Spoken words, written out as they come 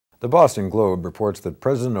The Boston Globe reports that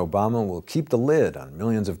President Obama will keep the lid on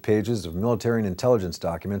millions of pages of military and intelligence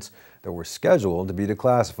documents that were scheduled to be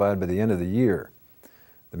declassified by the end of the year.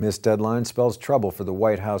 The missed deadline spells trouble for the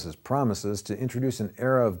White House's promises to introduce an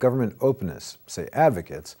era of government openness, say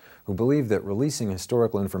advocates, who believe that releasing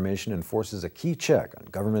historical information enforces a key check on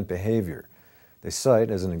government behavior. They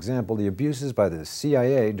cite, as an example, the abuses by the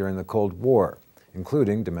CIA during the Cold War,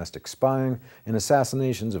 including domestic spying and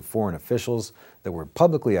assassinations of foreign officials that were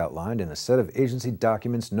publicly outlined in a set of agency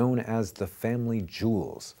documents known as the Family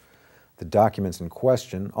Jewels. The documents in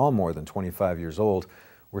question, all more than 25 years old,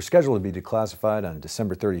 were scheduled to be declassified on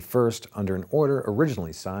December 31st under an order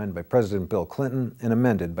originally signed by President Bill Clinton and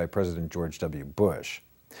amended by President George W. Bush.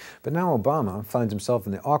 But now Obama finds himself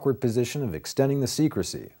in the awkward position of extending the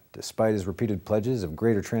secrecy, despite his repeated pledges of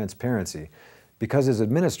greater transparency, because his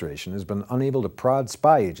administration has been unable to prod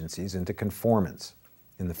spy agencies into conformance.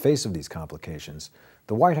 In the face of these complications,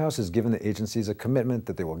 the White House has given the agencies a commitment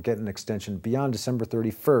that they will get an extension beyond December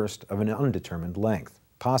 31st of an undetermined length,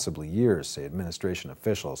 possibly years, say administration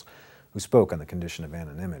officials, who spoke on the condition of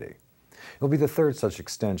anonymity. It will be the third such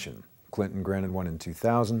extension. Clinton granted one in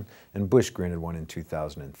 2000, and Bush granted one in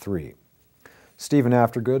 2003. Stephen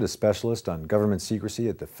Aftergood, a specialist on government secrecy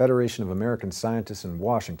at the Federation of American Scientists in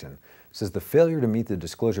Washington, says the failure to meet the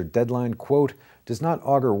disclosure deadline, quote, does not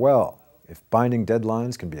augur well. If binding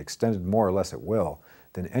deadlines can be extended more or less at will,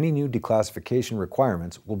 then any new declassification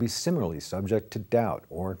requirements will be similarly subject to doubt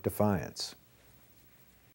or defiance.